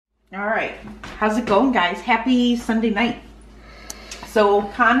All right, how's it going, guys? Happy Sunday night. So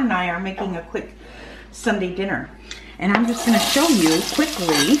Con and I are making a quick Sunday dinner, and I'm just going to show you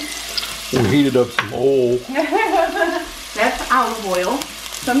quickly. We heated up some oil. That's olive oil.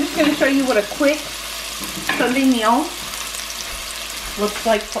 So I'm just going to show you what a quick Sunday meal looks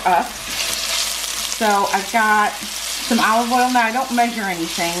like for us. So I've got some olive oil. Now I don't measure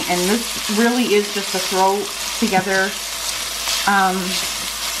anything, and this really is just a throw together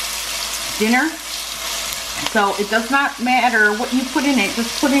dinner. So it does not matter what you put in it,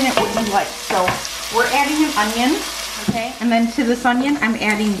 just put in it what you like. So we're adding an onion, okay? And then to this onion, I'm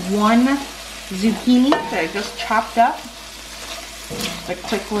adding 1 zucchini that I just chopped up. Just a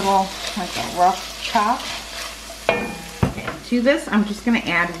quick little, like a rough chop. Okay, to this, I'm just gonna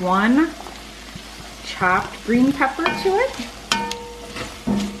add 1 chopped green pepper to it.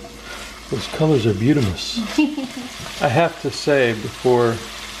 Those colors are beautiful. I have to say, before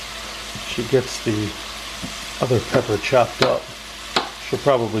she gets the other pepper chopped up, she'll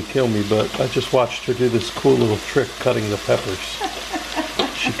probably kill me, but I just watched her do this cool little trick cutting the peppers.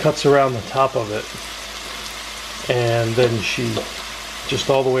 She cuts around the top of it, and then she just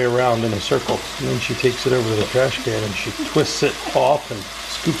all the way around in a circle, and then she takes it over to the trash can and she twists it off and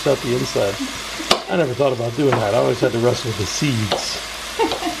scoops out the inside. I never thought about doing that. I always had to wrestle with the seeds.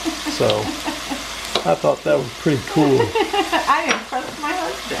 So I thought that was pretty cool. I impressed my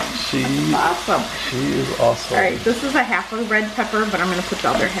husband. She's awesome. She is awesome. All right, this is a half a red pepper, but I'm going to put the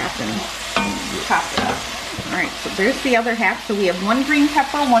other half in. Chop it up. All right, so there's the other half. So we have 1 green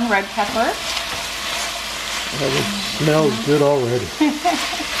pepper, 1 red pepper. It smells good already.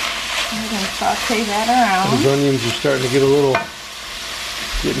 I'm going to saute that around. Those onions are starting to get a little,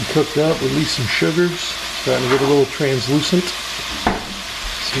 getting cooked up. Release some sugars. Starting to get a little translucent.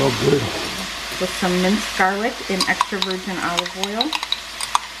 Smell good. With some minced garlic and extra virgin olive oil.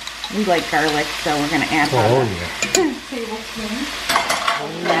 We like garlic, so we're going to add about a tablespoon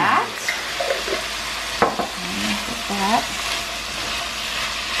of that.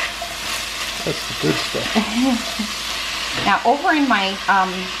 That's the good stuff. Now over in my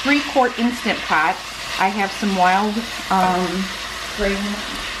 3-quart Instant Pot, I have some wild grain.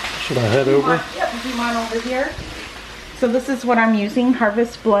 Should I head over? Yep, zoom on over here. So this is what I'm using,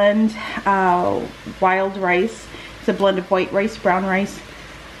 Harvest Blend wild rice. It's a blend of white rice, brown rice.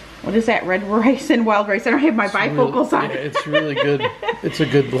 What is that? Red rice and wild rice. I don't have my bifocals on. Yeah, it's really good. It's a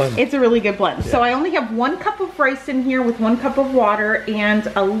good blend. It's a really good blend. Yeah. So I only have 1 cup of rice in here with 1 cup of water and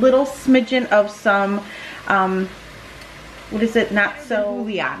a little smidgen of some, what is it? Not so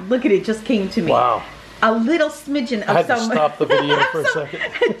bouillon. Look at it, just came to me. Wow. A little smidgen of I had some. to stop the video for a second.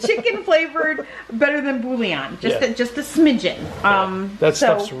 Chicken flavored, better than bouillon. Just a smidgen. That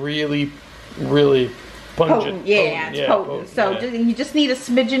stuff's really, really pungent. Yeah, it's potent. So you just need a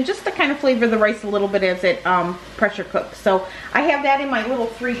smidgen just to kind of flavor the rice a little bit as it pressure cooks. So I have that in my little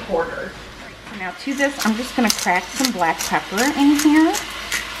 3-quarter. Now to this, I'm just going to crack some black pepper in here.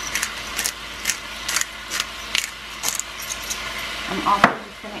 I'm also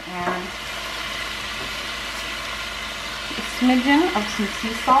just going to add a smidgen of some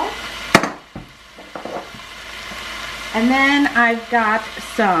sea salt. And then I've got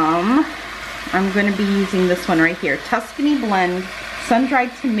some, I'm going to be using this one right here, Tuscany Blend,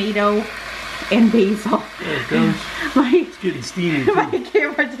 sun-dried tomato and basil. There it goes. It's getting steamy too. My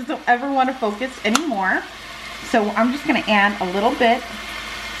camera doesn't ever want to focus anymore. So I'm just going to add a little bit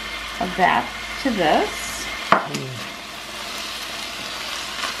of that to this.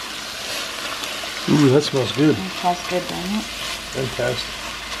 Ooh, that smells good. It smells good, doesn't it? Fantastic.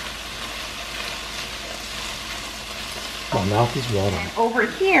 My mouth is watering. And over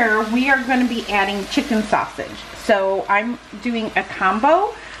here, we are going to be adding chicken sausage. So I'm doing a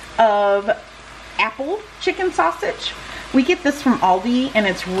combo of apple chicken sausage. We get this from Aldi, and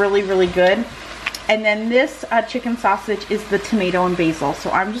it's really, really good. And then this chicken sausage is the tomato and basil.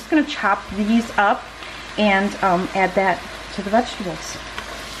 So I'm just going to chop these up and add that to the vegetables.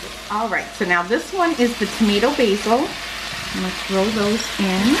 All right, so now this one is the tomato basil. I'm going to throw those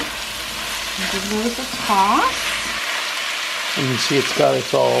in. Give those a toss. And you see it's got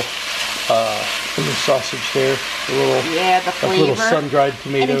all in the sausage there. The little, the flavor. Like little sun-dried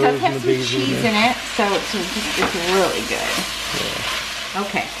tomatoes and it does have and the some basil cheese in it, so it's really good. Yeah.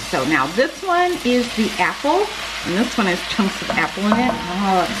 Okay, so now this one is the apple, and this one has chunks of apple in it.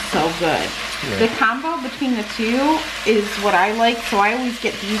 Oh, it's so good. Yeah. The combo between the two is what I like, so I always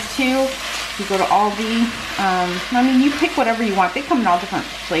get these two. You go to Aldi. I mean, you pick whatever you want. They come in all different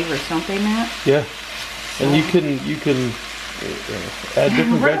flavors, don't they, Matt? Yeah, and you can add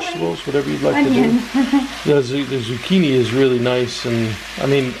different vegetables, whatever you'd like to do. The zucchini is really nice, and I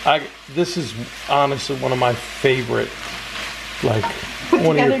mean, this is honestly one of my favorite, like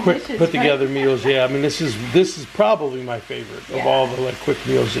one of your quick put together meals. Yeah, I mean, this is probably my favorite of all the like quick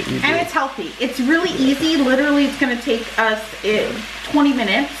meals that you do. And it's healthy. It's really easy. Literally, it's going to take us 20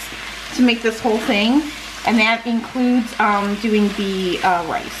 minutes to make this whole thing, and that includes doing the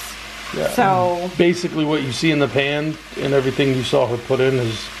rice. Yeah. So basically, what you see in the pan and everything you saw her put in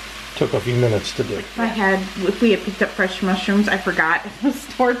took a few minutes to do. If we had picked up fresh mushrooms, I forgot at the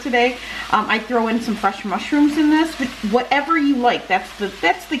store today. I throw in some fresh mushrooms in this, but whatever you like, that's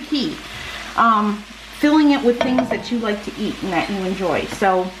the key. Filling it with things that you like to eat and that you enjoy.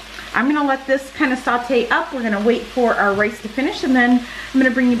 So I'm gonna let this kind of saute up. We're gonna wait for our rice to finish, and then I'm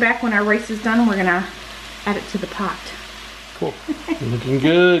gonna bring you back when our rice is done. We're gonna add it to the pot. Cool. Looking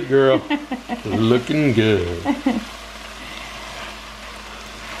good, girl. Looking good.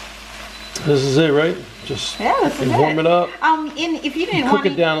 This is it, right? Just this is warm it up. If you didn't cook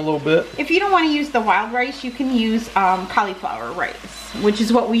it down a little bit. If you don't want to use the wild rice, you can use cauliflower rice, which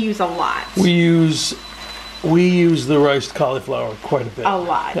is what we use a lot. We use the riced cauliflower quite a bit. A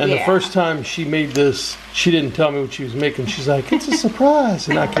lot. And the first time she made this, she didn't tell me what she was making. She's like, "It's a surprise."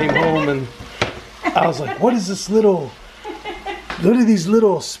 And I came home and I was like, "What is this little? What are these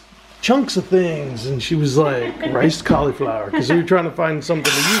little chunks of things?" And she was like, "Riced cauliflower," because we were trying to find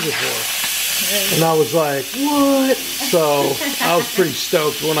something to use it for. And I was like, "What?" So I was pretty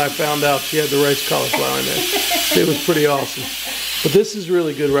stoked when I found out she had the riced cauliflower in there. It was pretty awesome. But this is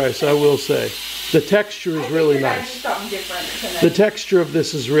really good rice, I will say. The texture is really nice. The texture of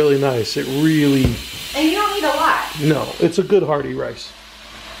this is really nice. It really... And you don't need a lot. No, it's a good hearty rice.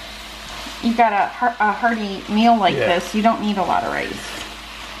 You've got a hearty meal like this, you don't need a lot of rice.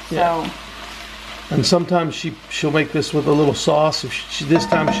 So, and sometimes she'll make this with a little sauce. If this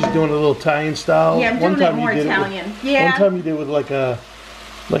time she's doing a little Italian style. Yeah, I'm doing it more Italian. One time you did it with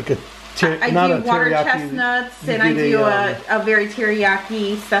I do water chestnuts, and I do a very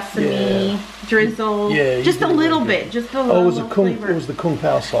teriyaki sesame drizzle. Yeah, just a little bit, just a little. It was the Kung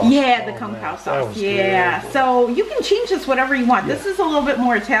Pao sauce. Yeah, the Kung Pao sauce. Yeah, so you can change this whatever you want. This is a little bit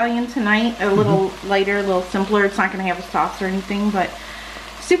more Italian tonight, a little lighter, a little simpler. It's not going to have a sauce or anything, but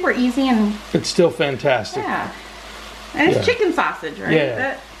super easy, and it's still fantastic. Yeah, and it's chicken sausage, right?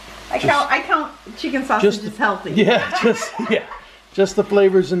 Yeah. I count chicken sausage as healthy. Yeah, just the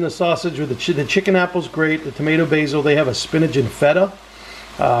flavors in the sausage with the chicken apple's great. The tomato basil. They have a spinach and feta.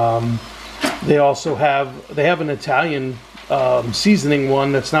 They also have an Italian seasoning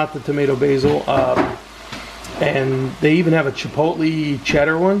one that's not the tomato basil. And they even have a chipotle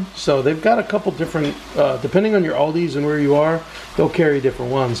cheddar one. So they've got a couple different, depending on your Aldi's and where you are, they'll carry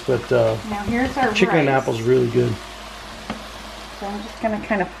different ones. But now here's our chicken rice. And apple's really good. So I'm just going to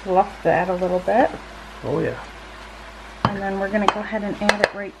kind of fluff that a little bit. Oh yeah. And then we're going to go ahead and add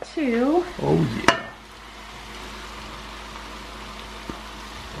it right to. Oh yeah.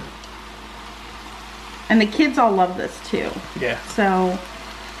 And the kids all love this too. Yeah. So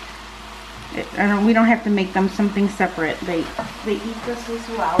we don't have to make them something separate. They eat this as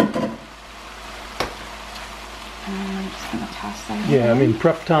well. And I'm just going to toss that in. Yeah, I mean,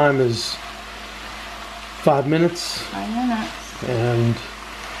 prep time is 5 minutes. 5 minutes. And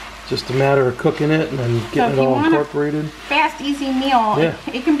just a matter of cooking it and then getting it all incorporated. Fast, easy meal. Yeah.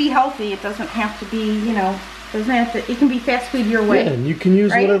 It can be healthy. It doesn't have to be, it can be fast food your way. Yeah, and you can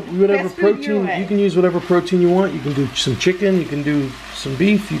use whatever protein. You can use whatever protein you want. You can do some chicken. You can do some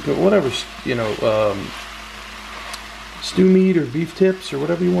beef. You can whatever, stew meat or beef tips or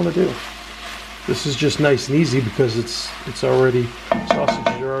whatever you want to do. This is just nice and easy because it's already,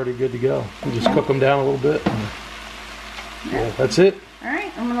 sausages are already good to go. You just cook them down a little bit. Yeah, that's it. All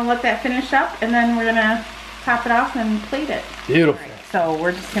right, I'm gonna let that finish up, and then we're gonna top it off and plate it. Beautiful. Right, so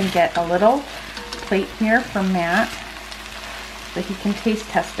we're just gonna get a little plate here from Matt, so he can taste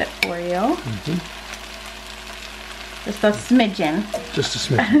test it for you. Just a smidgen. Just a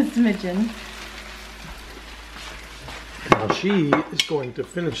smidgen. A smidgen. Now she is going to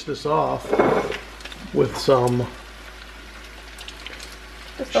finish this off with some.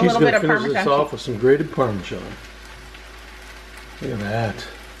 Just a little bit of Parmesan. She's going to finish this off with some grated Parmesan. Look at that.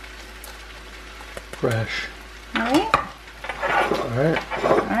 Fresh. Alright. Alright.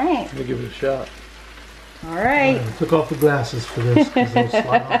 Alright. Let me give it a shot. Alright. I took off the glasses for this because they'll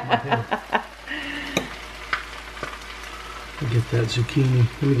slide off my hand. Let me get that zucchini.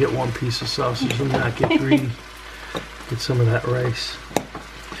 Let me get one piece of sausage. Let me not get greedy. Get some of that rice.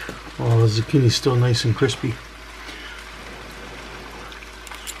 Oh, the zucchini's still nice and crispy.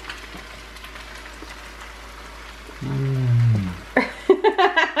 Mmm.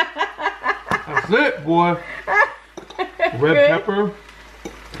 it, boy. Red pepper.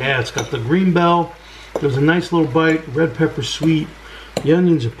 Yeah, it's got the green bell. There's a nice little bite. Red pepper sweet. The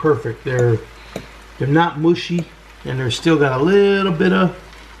onions are perfect. They're not mushy, and they're still got a little bit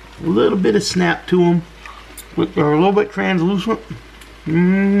of snap to them. They're a little bit translucent.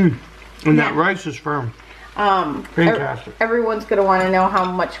 And that rice is firm. Fantastic. Everyone's gonna want to know how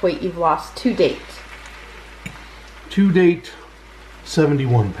much weight you've lost to date. To date,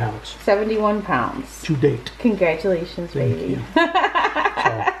 71 pounds. 71 pounds. To date. Congratulations, Thank baby. you. So,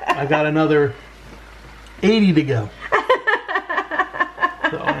 I got another 80 to go.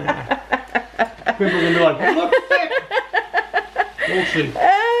 So, people are gonna be like, "You look thick." We'll see.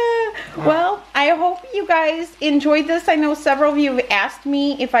 Well, I hope you guys enjoyed this. I know several of you have asked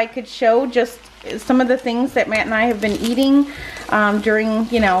me if I could show just some of the things that Matt and I have been eating during,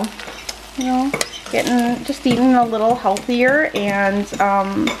 eating a little healthier. And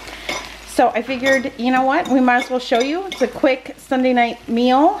so I figured, you know what, we might as well show you. It's a quick Sunday night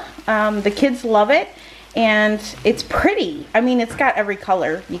meal. The kids love it. And it's pretty. I mean, it's got every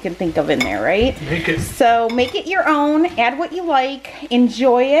color you can think of in there, right? So make it your own. Add what you like.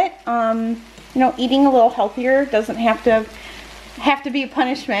 Enjoy it. Eating a little healthier doesn't have to be a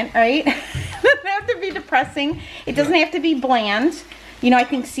punishment, right? It doesn't have to be depressing. It doesn't have to be bland. I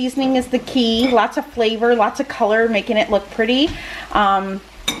think seasoning is the key. Lots of flavor, lots of color, making it look pretty.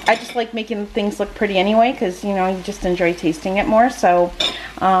 I just like making things look pretty anyway because, you just enjoy tasting it more. So,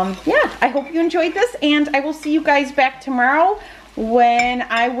 yeah, I hope you enjoyed this, and I will see you guys back tomorrow when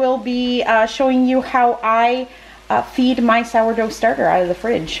I will be showing you how I feed my sourdough starter out of the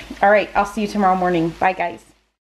fridge. All right, I'll see you tomorrow morning. Bye, guys.